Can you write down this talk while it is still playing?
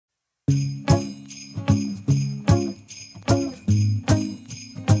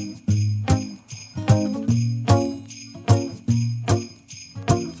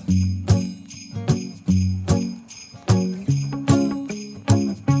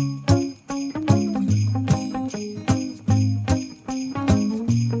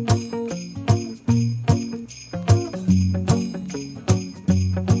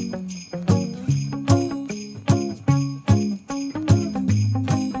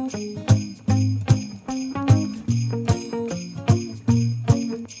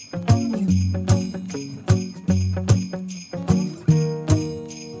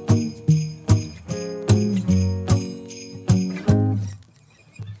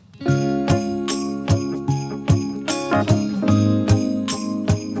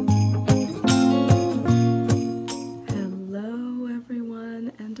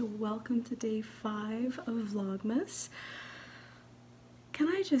welcome to day 5 of Vlogmas. Can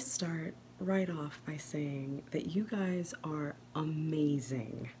I just start right off by saying that you guys are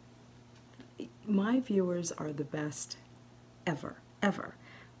amazing. My viewers are the best ever.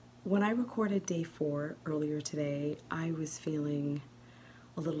 When I recorded day 4 earlier today, I was feeling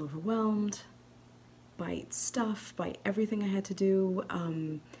a little overwhelmed by stuff, by everything I had to do.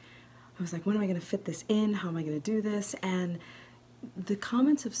 I was like, when am I going to fit this in? How am I going to do this? And the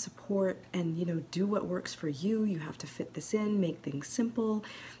comments of support and, you know, do what works for you. You have to fit this in, make things simple.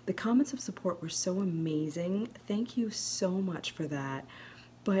 The comments of support were so amazing. Thank you so much for that.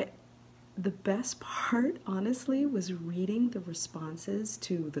 But the best part, honestly, was reading the responses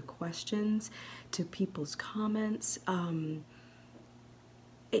to the questions, to people's comments.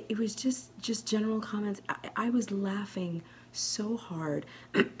 It was just general comments. I was laughing so hard.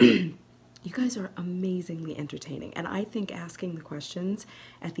 You guys are amazingly entertaining, and I think asking the questions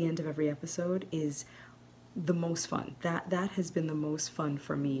at the end of every episode is the most fun. That has been the most fun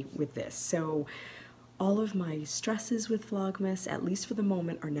for me with this. So all of my stresses with Vlogmas, at least for the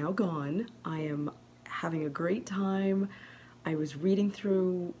moment, are now gone. I am having a great time. I was reading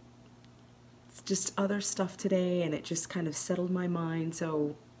through just other stuff today, and it just kind of settled my mind.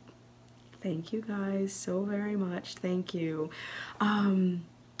 So thank you guys so very much. Thank you.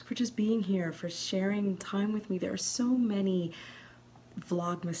 For just being here, for sharing time with me. There are so many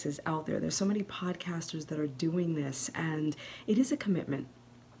Vlogmases out there. There's so many podcasters that are doing this, and it is a commitment.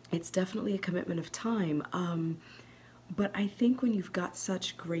 It's definitely a commitment of time. But I think when you've got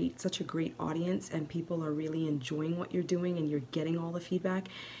such a great audience and people are really enjoying what you're doing and you're getting all the feedback,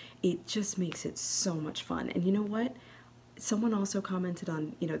 it just makes it so much fun. And you know what? Someone also commented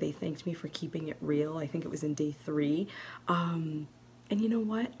on, you know, they thanked me for keeping it real. I think it was in day 3. And you know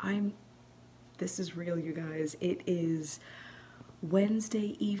what? This is real, you guys. It is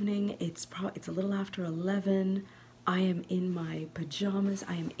Wednesday evening. It's a little after 11. I am in my pajamas.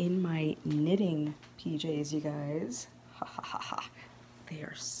 I am in my knitting PJs, you guys. Ha ha ha ha. They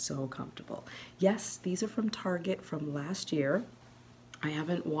are so comfortable. Yes, these are from Target from last year. I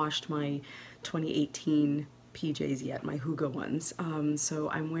haven't washed my 2018 PJs yet, my Hugo ones. So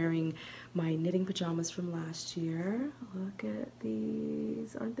I'm wearing my knitting pajamas from last year. Look at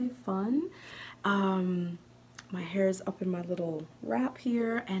these. Aren't they fun? My hair is up in my little wrap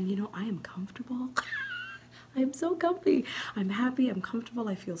here, and you know, I am comfortable. I am so comfy. I'm happy, I'm comfortable,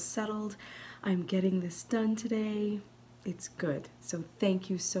 I feel settled. I'm getting this done today. It's good. So thank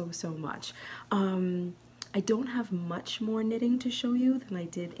you so much. I don't have much more knitting to show you than I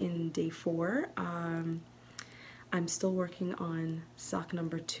did in day 4. I'm still working on sock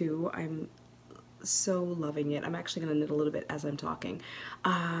number 2. I'm so loving it. I'm actually going to knit a little bit as I'm talking.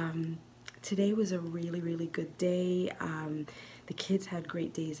 Today was a really good day. The kids had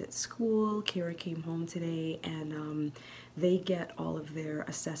great days at school. Kara came home today, and they get all of their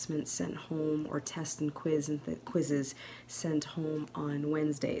assessments sent home, or tests and quizzes sent home on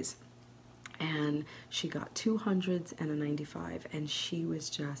Wednesdays. And she got 200s and a 95, and she was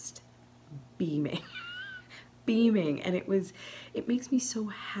just beaming. Beaming, and it makes me so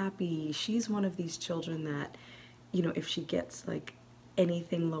happy. She's one of these children that, you know, if she gets like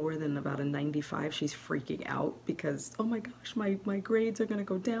anything lower than about a 95, she's freaking out because, oh my gosh, my grades are gonna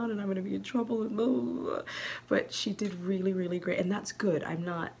go down and I'm gonna be in trouble, and blah, blah, blah. But she did really great, and that's good.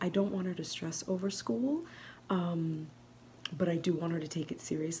 I don't want her to stress over school, but I do want her to take it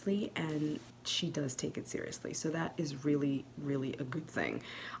seriously, and she does take it seriously, so that is really a good thing.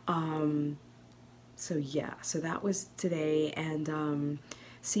 So yeah, so that was today, and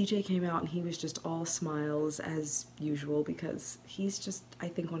CJ came out and he was just all smiles as usual because he's just, I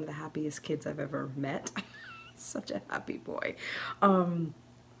think, one of the happiest kids I've ever met. Such a happy boy.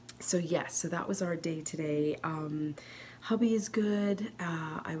 So yes, so that was our day today. Hubby is good.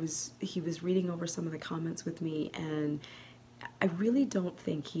 He was reading over some of the comments with me, and I really don't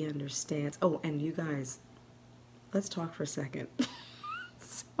think he understands. Oh, and you guys, let's talk for a second.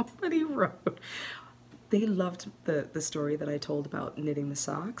 Somebody wrote, they loved the story that I told about knitting the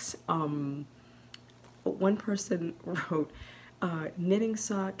socks. One person wrote, knitting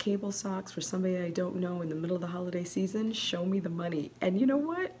cable socks for somebody I don't know in the middle of the holiday season, show me the money. And you know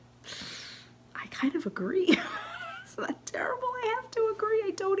what? I kind of agree. Is that terrible? I have to agree.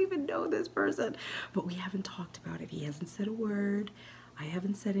 I don't even know this person. But we haven't talked about it. He hasn't said a word. I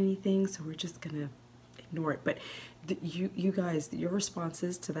haven't said anything, so we're just gonna ignore it. But you guys, your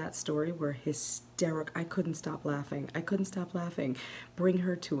responses to that story were hysterical. I couldn't stop laughing. I couldn't stop laughing. Bring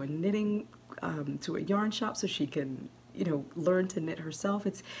her to a knitting, to a yarn shop so she can, you know, learn to knit herself.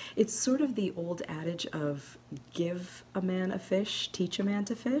 It's sort of the old adage of give a man a fish, teach a man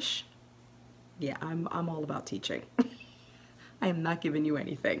to fish. Yeah, I'm all about teaching. I am not giving you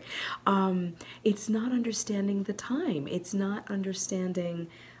anything. It's not understanding the time. It's not understanding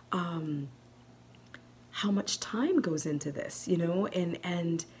how much time goes into this, you know,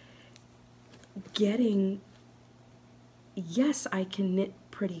 and getting, yes, I can knit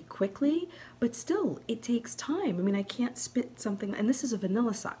pretty quickly, but still, it takes time. I mean, I can't spit something, and this is a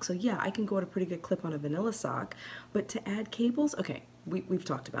vanilla sock, so yeah, I can go at a pretty good clip on a vanilla sock, but to add cables, okay, we've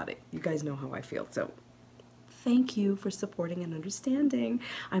talked about it. You guys know how I feel, so thank you for supporting and understanding.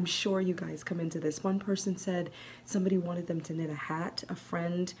 I'm sure you guys come into this. One person said somebody wanted them to knit a hat. A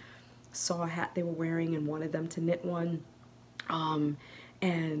friend saw a hat they were wearing and wanted them to knit one.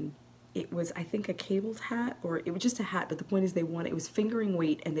 And it was, I think, a cabled hat, or it was just a hat, but the point is it was fingering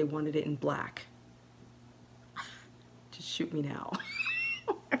weight and they wanted it in black. Just shoot me now.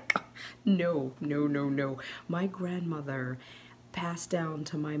 Oh my God. No, no, no, no. My grandmother passed down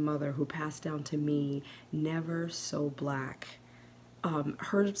to my mother, who passed down to me, never so black.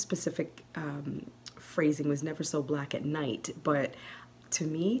 Her specific phrasing was never so black at night, but to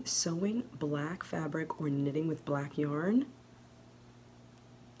me, sewing black fabric or knitting with black yarn,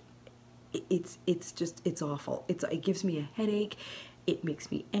 it's awful. It gives me a headache. It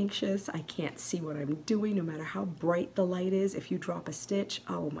makes me anxious. I can't see what I'm doing no matter how bright the light is. If you drop a stitch,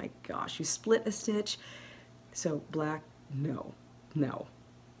 oh my gosh, you split a stitch. So black, no, no,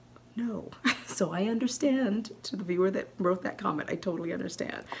 no. So I understand, to the viewer that wrote that comment, I totally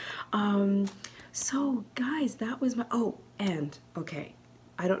understand. So guys, that was my, oh, and okay,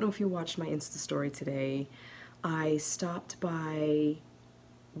 I don't know if you watched my Insta story today. I stopped by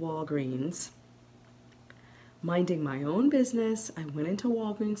Walgreens, minding my own business. I went into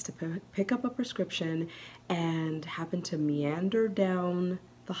Walgreens to pick up a prescription and happened to meander down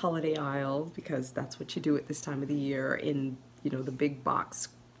the holiday aisle, because that's what you do at this time of the year in, you know, the big box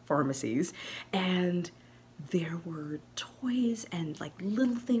pharmacies, and there were toys and like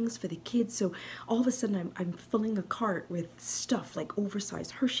little things for the kids. So all of a sudden I'm filling a cart with stuff like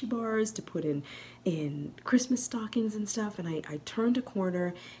oversized Hershey bars to put in Christmas stockings and stuff, and I turned a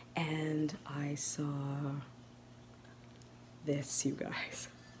corner and I saw this, you guys.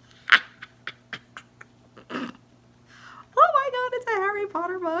 Oh my God, it's a Harry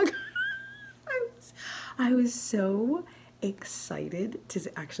Potter mug. I was so excited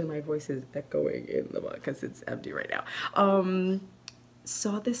to, actually my voice is echoing in the mug because it's empty right now.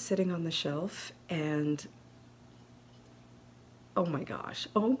 Saw this sitting on the shelf and oh my gosh,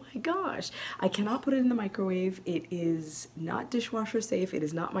 I cannot put it in the microwave. It is not dishwasher safe, it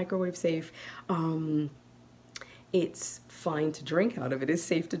is not microwave safe. It's fine to drink out of. It is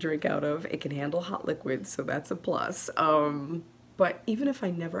safe to drink out of. It can handle hot liquids, so that's a plus. But even if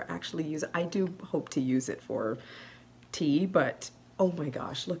I never actually use it, I do hope to use it for tea, but oh my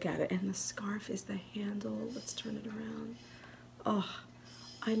gosh, look at it. And the scarf is the handle. Let's turn it around. Oh,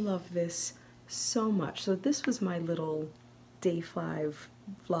 I love this so much. So this was my little day 5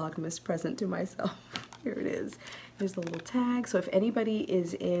 Vlogmas present to myself. Here it is. Here's the little tag. So if anybody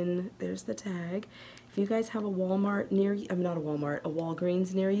is in, there's the tag. If you guys have a Walmart near you, not a Walmart, a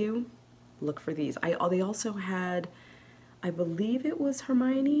Walgreens near you, look for these. They also had, I believe it was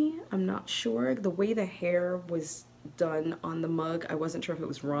Hermione, I'm not sure. The way the hair was done on the mug, I wasn't sure if it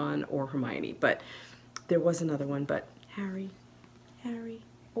was Ron or Hermione, but there was another one, but Harry,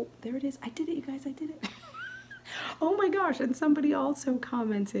 oh, there it is. I did it, you guys, I did it. Oh my gosh, and somebody also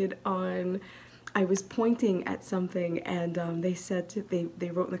commented on, I was pointing at something, and they said, they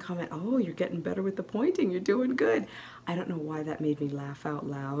wrote in the comment, oh, you're getting better with the pointing, you're doing good. I don't know why that made me laugh out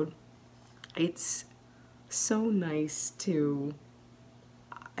loud. It's so nice to,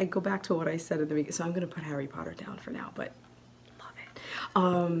 I go back to what I said in the beginning, so I'm going to put Harry Potter down for now, but love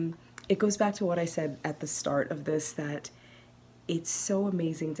it. It goes back to what I said at the start of this, that it's so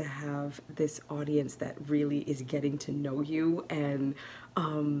amazing to have this audience that really is getting to know you and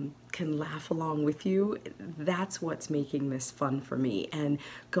can laugh along with you. That's what's making this fun for me. And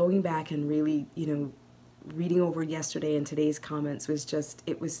going back and really, you know, reading over yesterday and today's comments was just,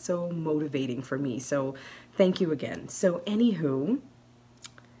 it was so motivating for me. So thank you again. So anywho,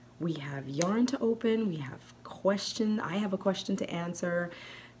 we have yarn to open, we have question, I have a question to answer.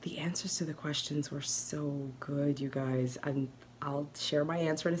 The answers to the questions were so good, you guys. I'll share my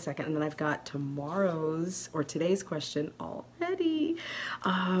answer in a second, and then I've got tomorrow's or today's question all ready.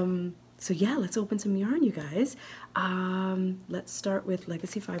 So yeah, let's open some yarn, you guys. Let's start with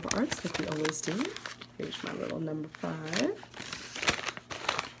Legacy Fiber Arts, like we always do. Here's my little number 5.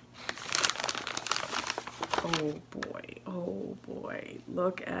 Oh boy,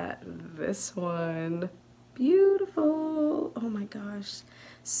 look at this one. Beautiful. Oh my gosh.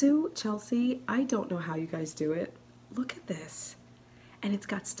 Sue, Chelsea, I don't know how you guys do it. Look at this. And it's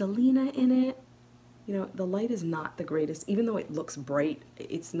got stellina in it. You know, the light is not the greatest. Even though it looks bright,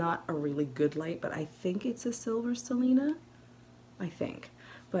 it's not a really good light, but I think it's a silver stellina. I think.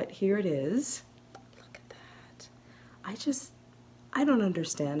 But here it is. Look at that. I don't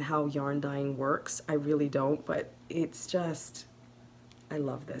understand how yarn dyeing works. I really don't, but it's just, I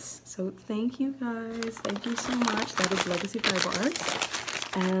love this. So thank you guys. Thank you so much. That is Legacy Fiber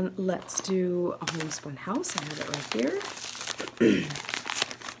Arts. And let's do a homespun house. I have it right here.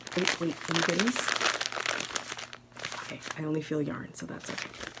 wait, any goodies? Okay, I only feel yarn, so that's okay.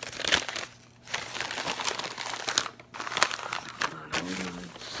 Hold on.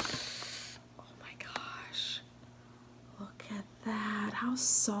 Oh my gosh. Look at that. How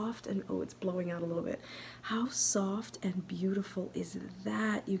soft and, oh, it's blowing out a little bit. How soft and beautiful is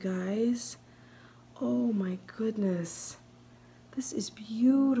that, you guys? Oh my goodness. This is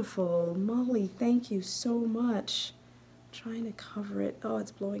beautiful. Molly, thank you so much. I'm trying to cover it. Oh,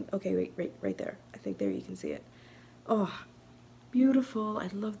 it's blowing. Okay, wait, right there. I think there you can see it. Oh, beautiful. I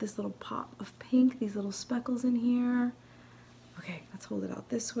love this little pop of pink, these little speckles in here. Okay, let's hold it out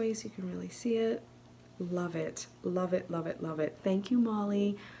this way so you can really see it. Love it, love it, love it, love it. Thank you,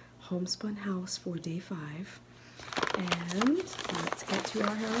 Molly. Homespun house for day 5. And let's get to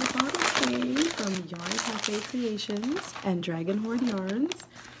our Harry Potter thing from Yarn Cafe Creations and Dragon Horde Yarns.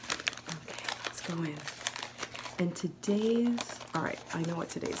 Okay, let's go in. And today's, all right, I know what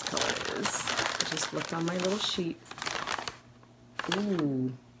today's color is. I just looked on my little sheet.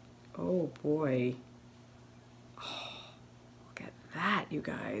 Ooh, oh boy. Oh, look at that, you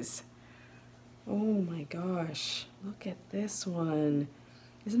guys. Oh my gosh, look at this one.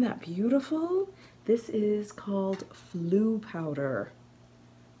 Isn't that beautiful? This is called Flue Powder.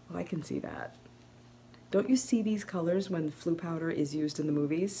 Well, I can see that. Don't you see these colors when Flue Powder is used in the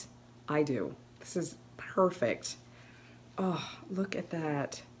movies? I do. This is perfect. Oh, look at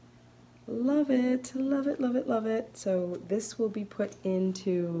that. Love it, love it, love it, love it. So this will be put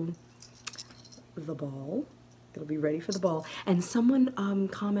into the ball. It'll be ready for the ball. And someone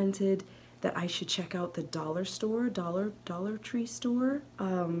commented that I should check out the dollar store, Dollar Tree store.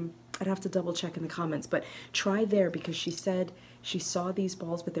 I'd have to double check in the comments, but try there because she said she saw these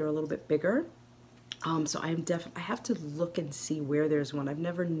balls, but they're a little bit bigger. So I have to look and see where there's one. I've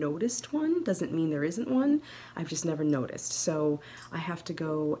never noticed one. Doesn't mean there isn't one. I've just never noticed. So I have to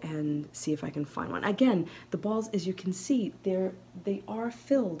go and see if I can find one. Again, the balls, as you can see, they are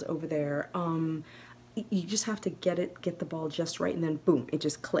filled over there. You just have to get the ball just right, and then boom, it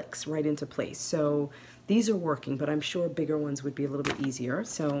just clicks right into place. So these are working, but I'm sure bigger ones would be a little bit easier.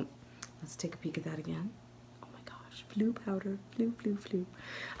 So let's take a peek at that again. Oh my gosh, Flue Powder, Flue, Flue, Flue.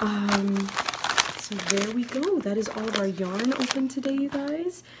 So there we go. That is all of our yarn open today, you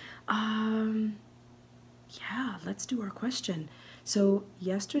guys. Yeah, let's do our question. So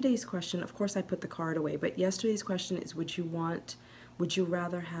yesterday's question, of course I put the card away, but yesterday's question is, would you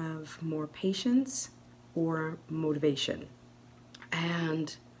rather have more patience or motivation?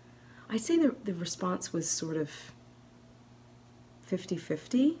 And I'd say the response was sort of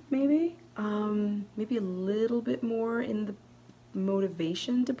 50-50, maybe. Maybe a little bit more in the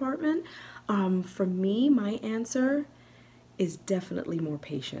motivation department. For me, my answer is definitely more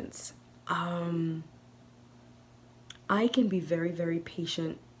patience. I can be very, very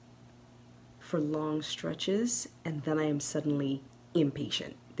patient for long stretches, and then I am suddenly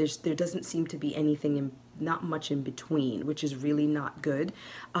impatient. There doesn't seem to be anything, not much in between, which is really not good.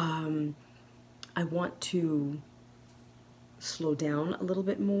 I want to slow down a little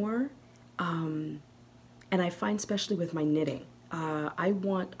bit more, and I find especially with my knitting, I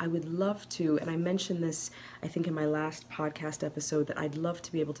would love to, and I mentioned this I think in my last podcast episode, that I'd love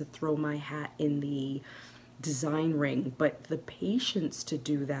to be able to throw my hat in the design ring, but the patience to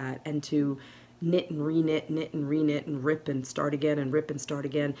do that and to knit and reknit, knit and reknit, and rip and start again and rip and start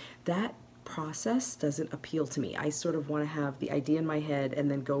again, that process doesn't appeal to me. I sort of want to have the idea in my head and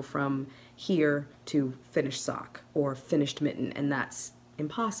then go from here to finished sock or finished mitten, and that's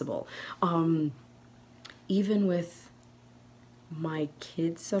impossible. Even with my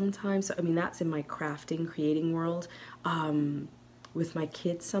kids sometimes, I mean, that's in my crafting, creating world. With my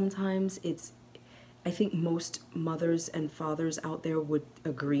kids sometimes, I think most mothers and fathers out there would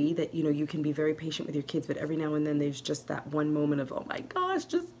agree that, you know, you can be very patient with your kids, but every now and then there's just that one moment of, oh my gosh,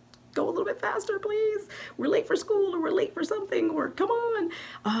 just go a little bit faster, please. We're late for school, or we're late for something, or come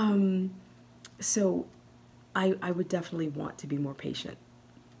on. So I would definitely want to be more patient,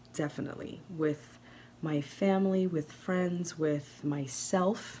 definitely, with my family, with friends, with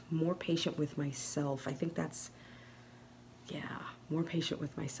myself, more patient with myself. I think that's, yeah, more patient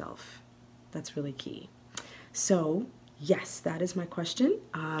with myself. That's really key. So yes, that is my question,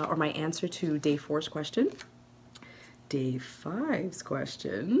 or my answer to day 4's question. Day 5's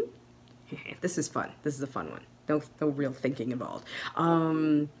question. This is fun. This is a fun one. No real thinking involved.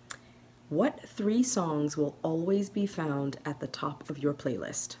 What 3 songs will always be found at the top of your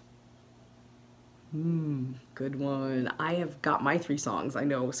playlist? Good one. I have got my 3 songs, I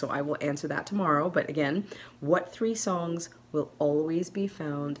know, so I will answer that tomorrow. But again, what 3 songs will always be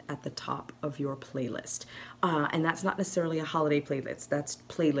found at the top of your playlist? And that's not necessarily a holiday playlist. That's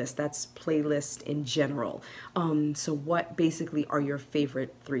playlist in general. So what basically are your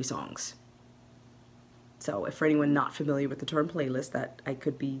favorite 3 songs? So if for anyone not familiar with the term playlist, that I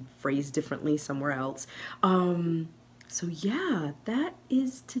could be phrased differently somewhere else. So yeah, that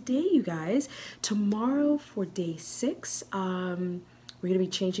is today, you guys. Tomorrow for day 6, we're gonna be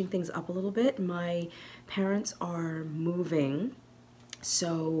changing things up a little bit. My parents are moving,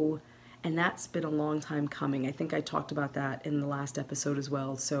 so, and that's been a long time coming. I think I talked about that in the last episode as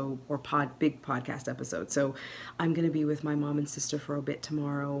well, so, or big podcast episode. So I'm gonna be with my mom and sister for a bit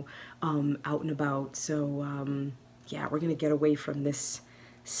tomorrow, out and about. So yeah, we're gonna get away from this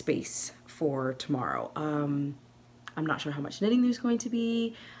space for tomorrow. I'm not sure how much knitting there's going to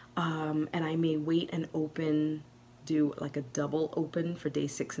be, and I may wait and do like a double open for day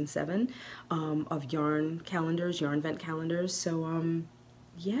 6 and 7 of yarn vent calendars. So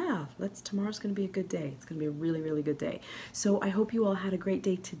yeah, tomorrow's gonna be a good day. It's gonna be a really, really good day. So I hope you all had a great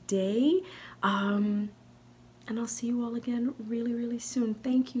day today, and I'll see you all again really, really soon.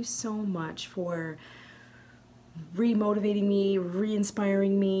 Thank you so much for re-motivating me,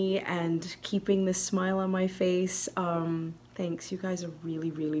 re-inspiring me, and keeping this smile on my face. Thanks. You guys are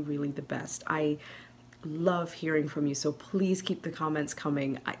really, really, really the best. I love hearing from you, so please keep the comments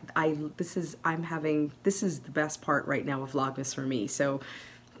coming. This is the best part right now of Vlogmas for me. So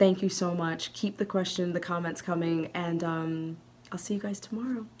thank you so much. Keep the comments coming, and I'll see you guys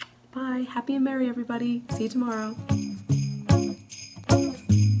tomorrow. Bye. Happy and merry, everybody. See you tomorrow.